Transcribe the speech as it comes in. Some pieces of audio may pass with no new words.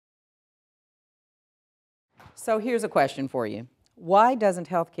So here's a question for you. Why doesn't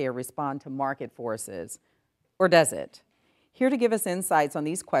healthcare respond to market forces, or does it? Here to give us insights on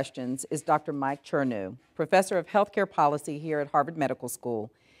these questions is Dr. Mike Chernew, professor of healthcare policy here at Harvard Medical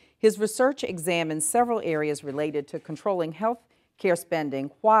School. His research examines several areas related to controlling healthcare spending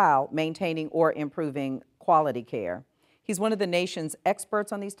while maintaining or improving quality care. He's one of the nation's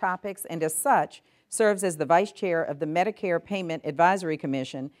experts on these topics, and as such, serves as the vice chair of the Medicare Payment Advisory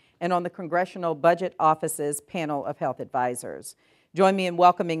Commission and on the Congressional Budget Office's panel of health advisors. Join me in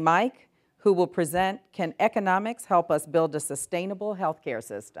welcoming Mike, who will present Can Economics Help Us Build a Sustainable Healthcare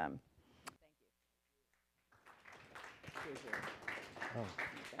System?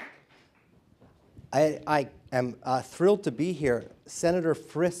 I am thrilled to be here. Senator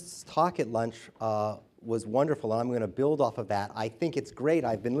Frist's talk at lunch was wonderful, and I'm going to build off of that. I think it's great.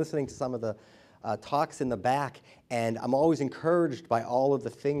 I've been listening to some of the talks in the back, and I'm always encouraged by all of the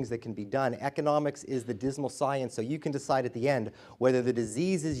things that can be done. Economics is the dismal science, so you can decide at the end whether the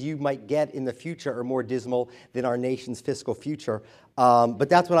diseases you might get in the future are more dismal than our nation's fiscal future. But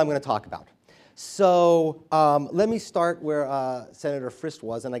that's what I'm going to talk about. So let me start where Senator Frist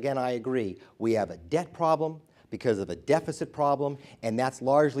was, and again, I agree. We have a debt problem because of a deficit problem, and that's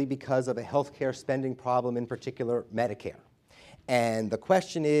largely because of a healthcare spending problem, in particular Medicare. And the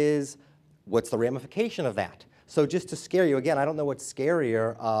question is, what's the ramification of that? So just to scare you, again, I don't know what's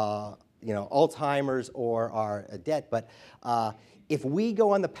scarier, Alzheimer's or our debt, but if we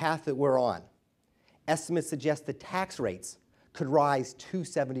go on the path that we're on, estimates suggest that tax rates could rise to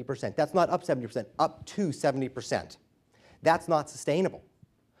 70%. That's not up 70%, up to 70%. That's not sustainable.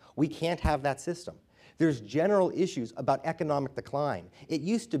 We can't have that system. There's general issues about economic decline. It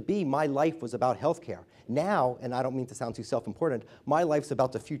used to be my life was about healthcare. Now, and I don't mean to sound too self-important, my life's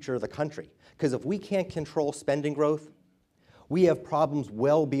about the future of the country. Because if we can't control spending growth, we have problems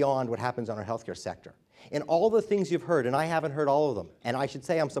well beyond what happens on our healthcare sector. And all the things you've heard, and I haven't heard all of them, and I should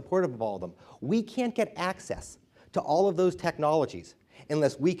say I'm supportive of all of them, we can't get access to all of those technologies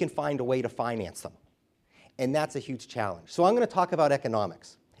unless we can find a way to finance them. And that's a huge challenge. So I'm going to talk about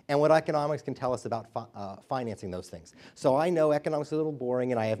economics and what economics can tell us about financing those things. So I know economics is a little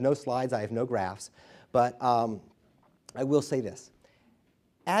boring, and I have no slides, I have no graphs, but I will say this.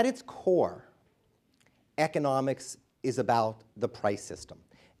 At its core, economics is about the price system.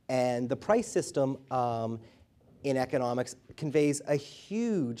 And the price system in economics conveys a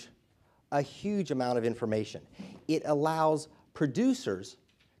huge amount of information. It allows producers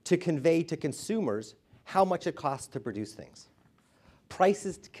to convey to consumers how much it costs to produce things.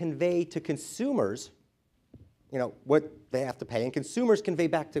 Prices convey to consumers, what they have to pay, and consumers convey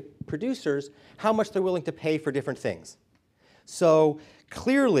back to producers how much they're willing to pay for different things. So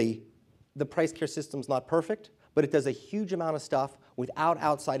clearly, the price care system's not perfect, but it does a huge amount of stuff without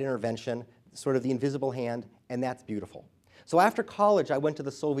outside intervention, sort of the invisible hand, and that's beautiful. So after college, I went to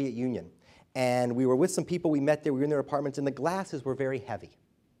the Soviet Union, and we were with some people we met there. We were in their apartments, and the glasses were very heavy.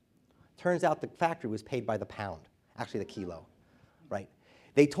 Turns out the factory was paid by the pound, actually the kilo, right?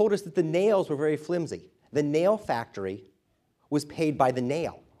 They told us that the nails were very flimsy. The nail factory was paid by the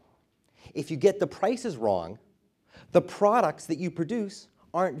nail. If you get the prices wrong, the products that you produce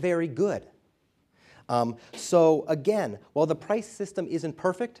aren't very good. So again, while the price system isn't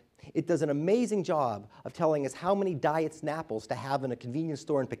perfect, it does an amazing job of telling us how many Diet Snapples to have in a convenience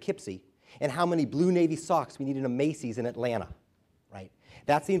store in Poughkeepsie and how many Blue Navy socks we need in a Macy's in Atlanta, right?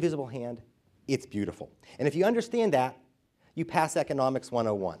 That's the invisible hand. It's beautiful. And if you understand that, you pass Economics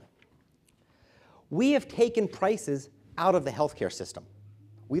 101. We have taken prices out of the healthcare system.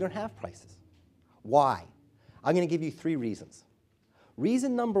 We don't have prices. Why? I'm going to give you 3 reasons.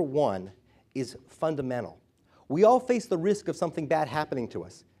 Reason number 1 is fundamental. We all face the risk of something bad happening to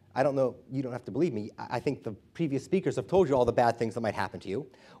us. I don't know, you don't have to believe me. I think the previous speakers have told you all the bad things that might happen to you.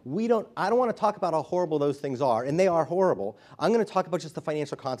 I don't want to talk about how horrible those things are, and they are horrible. I'm going to talk about just the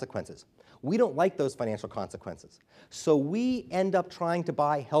financial consequences. We don't like those financial consequences. So we end up trying to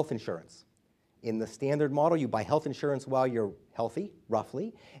buy health insurance. In the standard model, you buy health insurance while you're healthy,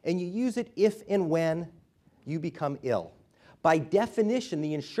 roughly, and you use it if and when you become ill. By definition,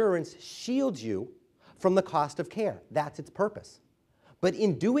 the insurance shields you from the cost of care. That's its purpose. But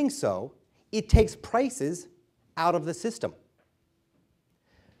in doing so, it takes prices out of the system.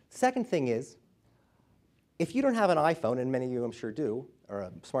 Second thing is, if you don't have an iPhone, and many of you I'm sure do, or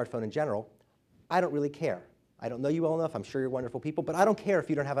a smartphone in general, I don't really care. I don't know you well enough. I'm sure you're wonderful people, but I don't care if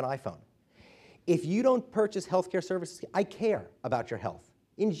you don't have an iPhone. If you don't purchase healthcare services, I care about your health.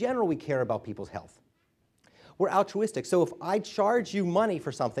 In general, we care about people's health. We're altruistic. So if I charge you money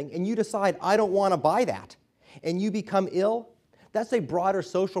for something and you decide I don't want to buy that and you become ill, That's a broader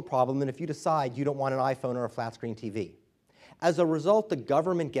social problem than if you decide you don't want an iPhone or a flat screen TV. As a result, the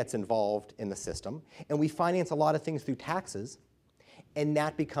government gets involved in the system, and we finance a lot of things through taxes, and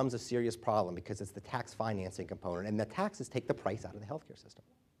that becomes a serious problem because it's the tax financing component, and the taxes take the price out of the healthcare system.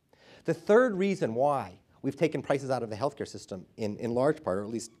 The third reason why we've taken prices out of the healthcare system, in large part, or at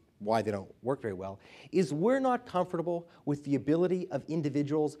least why they don't work very well, is we're not comfortable with the ability of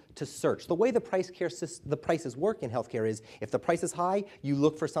individuals to search. The way the prices work in healthcare is, if the price is high, you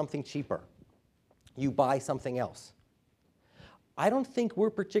look for something cheaper. You buy something else. I don't think we're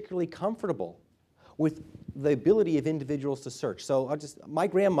particularly comfortable with the ability of individuals to search. So my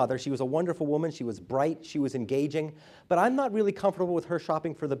grandmother, she was a wonderful woman, she was bright, she was engaging, but I'm not really comfortable with her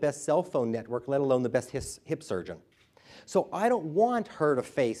shopping for the best cell phone network, let alone the best hip surgeon. So I don't want her to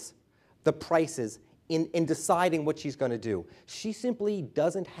face the prices in deciding what she's going to do. She simply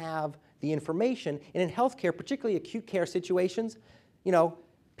doesn't have the information. And in healthcare, particularly acute care situations,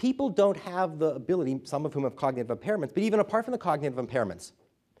 people don't have the ability, some of whom have cognitive impairments, but even apart from the cognitive impairments,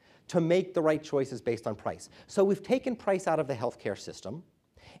 to make the right choices based on price. So we've taken price out of the healthcare system,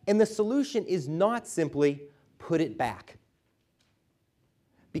 and the solution is not simply put it back.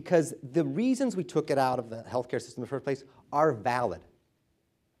 Because the reasons we took it out of the healthcare system in the first place are valid.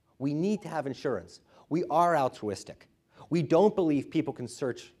 We need to have insurance. We are altruistic. We don't believe people can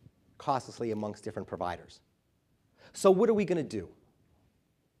search costlessly amongst different providers. So what are we going to do?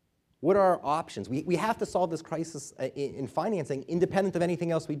 What are our options? We have to solve this crisis in financing independent of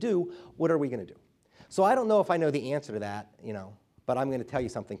anything else we do. What are we going to do? So I don't know if I know the answer to that, but I'm going to tell you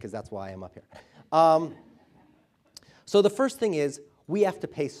something because that's why I'm up here. So the first thing is, we have to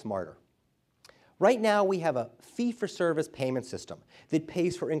pay smarter. Right now, we have a fee-for-service payment system that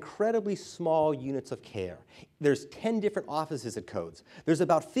pays for incredibly small units of care. There's 10 different office visit codes. There's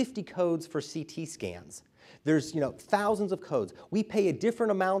about 50 codes for CT scans. There's thousands of codes. We pay a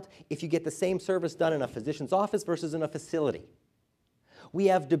different amount if you get the same service done in a physician's office versus in a facility. We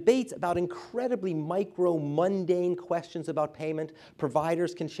have debates about incredibly micro, mundane questions about payment.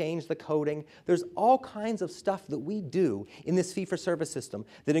 Providers can change the coding. There's all kinds of stuff that we do in this fee-for-service system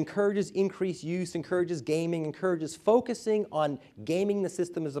that encourages increased use, encourages gaming, encourages focusing on gaming the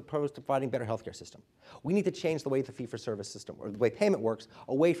system as opposed to providing a better healthcare system. We need to change the way the fee-for-service system, or the way payment works,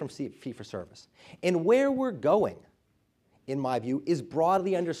 away from fee-for-service. And where we're going, in my view, is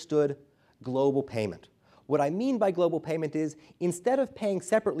broadly understood global payment. What I mean by global payment is, instead of paying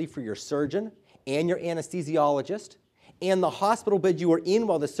separately for your surgeon and your anesthesiologist and the hospital bed you were in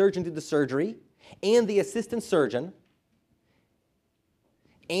while the surgeon did the surgery and the assistant surgeon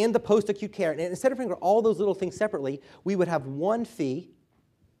and the post-acute care, and instead of paying for all those little things separately, we would have one fee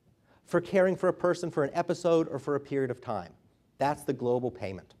for caring for a person for an episode or for a period of time. That's the global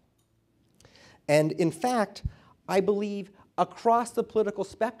payment. And in fact, I believe across the political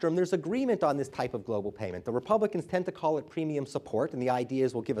spectrum, there's agreement on this type of global payment. The Republicans tend to call it premium support, and the idea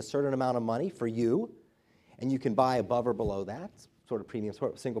is we'll give a certain amount of money for you, and you can buy above or below that, sort of premium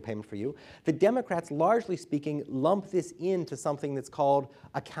support, single payment for you. The Democrats, largely speaking, lump this into something that's called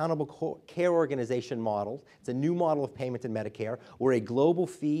accountable care organization model. It's a new model of payment in Medicare, where a global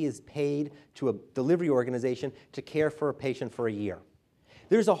fee is paid to a delivery organization to care for a patient for a year.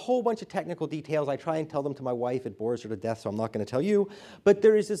 There's a whole bunch of technical details. I try and tell them to my wife. It bores her to death, so I'm not going to tell you. But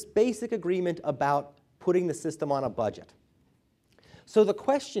there is this basic agreement about putting the system on a budget. So the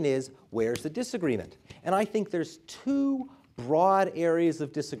question is, where's the disagreement? And I think there's two broad areas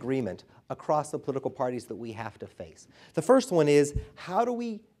of disagreement across the political parties that we have to face. The first one is, how do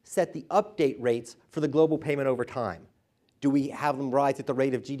we set the update rates for the global payment over time? Do we have them rise at the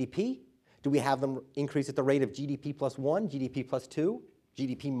rate of GDP? Do we have them increase at the rate of GDP plus 1, GDP plus 2?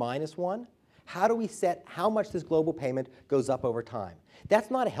 GDP minus 1? How do we set how much this global payment goes up over time?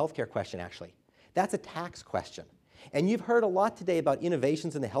 That's not a healthcare question, actually. That's a tax question. And you've heard a lot today about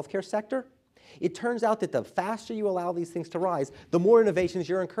innovations in the healthcare sector. It turns out that the faster you allow these things to rise, the more innovations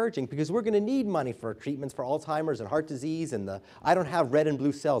you're encouraging, because we're going to need money for treatments for Alzheimer's and heart disease, and I don't have red and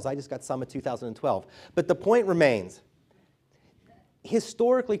blue cells. I just got some in 2012. But the point remains,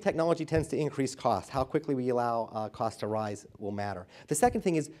 historically, technology tends to increase costs. How quickly we allow costs to rise will matter. The second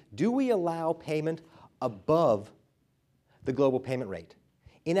thing is, do we allow payment above the global payment rate?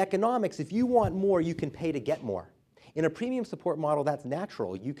 In economics, if you want more, you can pay to get more. In a premium support model, that's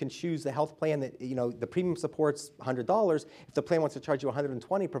natural. You can choose the health plan that, the premium support's $100. If the plan wants to charge you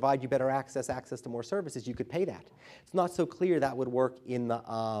 $120, provide you better access to more services, you could pay that. It's not so clear that would work in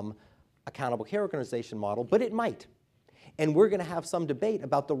the accountable care organization model, but it might. And we're going to have some debate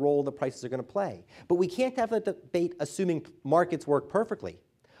about the role the prices are going to play. But we can't have that debate assuming markets work perfectly.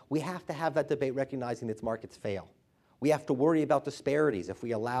 We have to have that debate recognizing that markets fail. We have to worry about disparities. If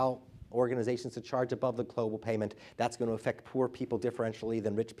we allow organizations to charge above the global payment, that's going to affect poor people differentially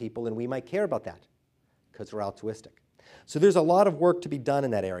than rich people, and we might care about that because we're altruistic. So there's a lot of work to be done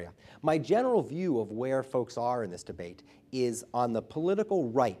in that area. My general view of where folks are in this debate is on the political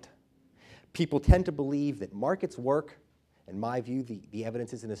right. People tend to believe that markets work. In my view, the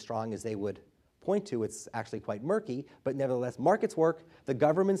evidence isn't as strong as they would point to. It's actually quite murky, but nevertheless, markets work, the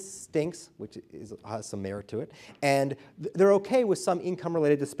government stinks, which has some merit to it, and they're okay with some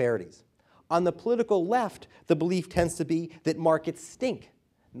income-related disparities. On the political left, the belief tends to be that markets stink.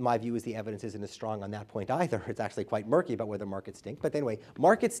 My view is the evidence isn't as strong on that point either. It's actually quite murky about whether markets stink. But anyway,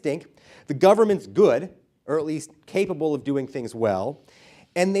 markets stink, the government's good, or at least capable of doing things well,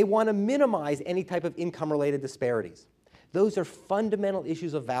 and they want to minimize any type of income-related disparities. Those are fundamental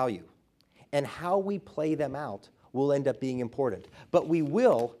issues of value, and how we play them out will end up being important. But we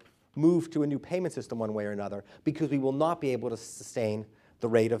will move to a new payment system one way or another because we will not be able to sustain the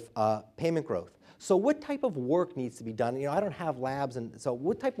rate of payment growth. So what type of work needs to be done? You know, I don't have labs, and so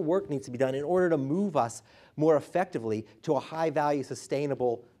what type of work needs to be done in order to move us more effectively to a high-value,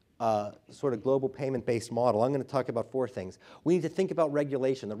 sustainable sort of global payment-based model? I'm going to talk about 4 things. We need to think about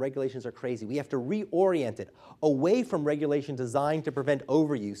regulation. The regulations are crazy. We have to reorient it away from regulation designed to prevent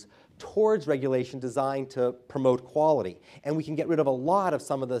overuse towards regulation designed to promote quality. And we can get rid of a lot of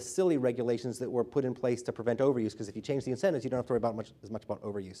some of the silly regulations that were put in place to prevent overuse, because if you change the incentives, you don't have to worry about as much about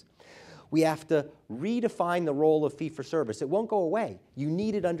overuse. We have to redefine the role of fee-for-service. It won't go away. You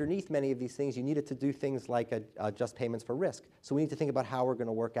need it underneath many of these things. You need it to do things like adjust payments for risk. So we need to think about how we're going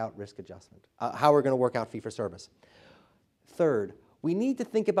to work out risk adjustment, how we're going to work out fee-for-service. Third, we need to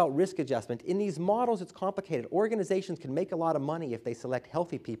think about risk adjustment. In these models, it's complicated. Organizations can make a lot of money if they select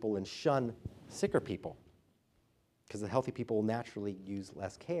healthy people and shun sicker people, because the healthy people will naturally use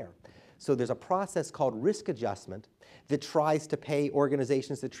less care. So there's a process called risk adjustment that tries to pay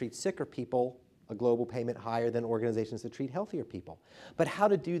organizations that treat sicker people a global payment higher than organizations that treat healthier people. But how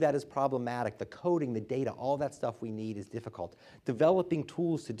to do that is problematic. The coding, the data, all that stuff we need is difficult. Developing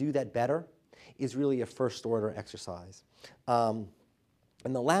tools to do that better is really a first-order exercise.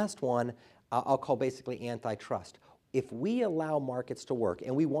 And the last one I'll call basically antitrust. If we allow markets to work,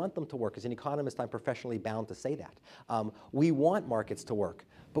 and we want them to work, as an economist I'm professionally bound to say that, we want markets to work,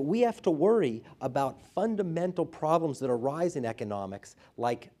 but we have to worry about fundamental problems that arise in economics,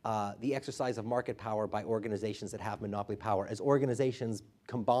 like the exercise of market power by organizations that have monopoly power. As organizations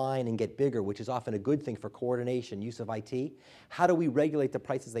combine and get bigger, which is often a good thing for coordination, use of IT, how do we regulate the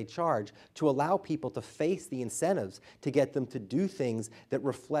prices they charge to allow people to face the incentives to get them to do things that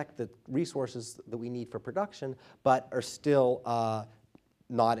reflect the resources that we need for production, but are still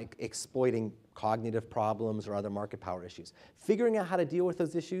not exploiting cognitive problems or other market power issues. Figuring out how to deal with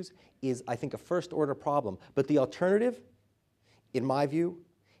those issues is, I think, a first-order problem. But the alternative, in my view,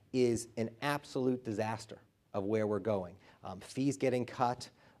 is an absolute disaster of where we're going. Fees getting cut,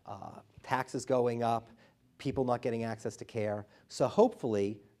 taxes going up, people not getting access to care. So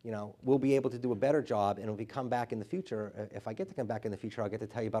hopefully, you know, we'll be able to do a better job, and when we come back in the future, if I get to come back in the future, I'll get to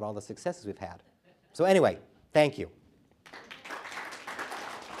tell you about all the successes we've had. So anyway, thank you.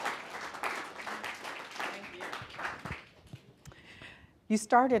 You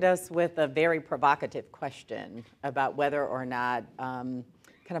started us with a very provocative question about whether or not kind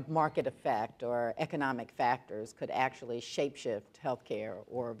of market effect or economic factors could actually shapeshift healthcare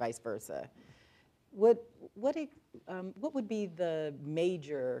or vice versa. What would be the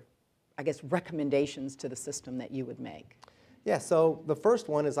major, I guess, recommendations to the system that you would make? Yeah, so the first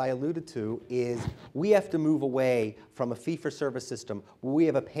one, as I alluded to, is we have to move away from a fee-for-service system where we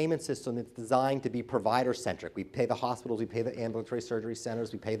have a payment system that's designed to be provider-centric. We pay the hospitals, we pay the ambulatory surgery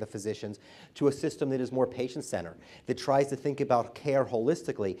centers, we pay the physicians, to a system that is more patient-centered, that tries to think about care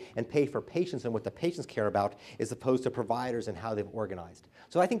holistically and pay for patients and what the patients care about, as opposed to providers and how they've organized.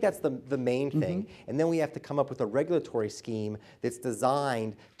 So I think that's the main thing. And then we have to come up with a regulatory scheme that's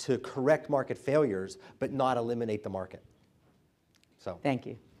designed to correct market failures, but not eliminate the market. So, thank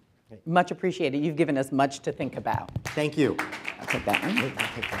you. Much appreciated. You've given us much to think about. Thank you. I'll take that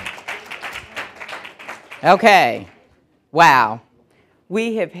one. Okay. Wow.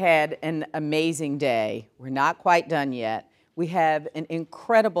 We have had an amazing day. We're not quite done yet. We have an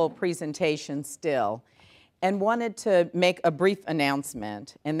incredible presentation still, and wanted to make a brief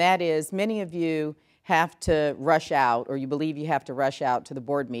announcement, and that is many of you have to rush out, or you believe you have to rush out to the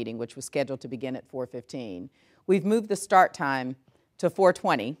board meeting, which was scheduled to begin at 4:15. We've moved the start time to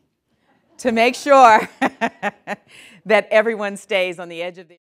 4:20 to make sure that everyone stays on the edge of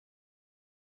the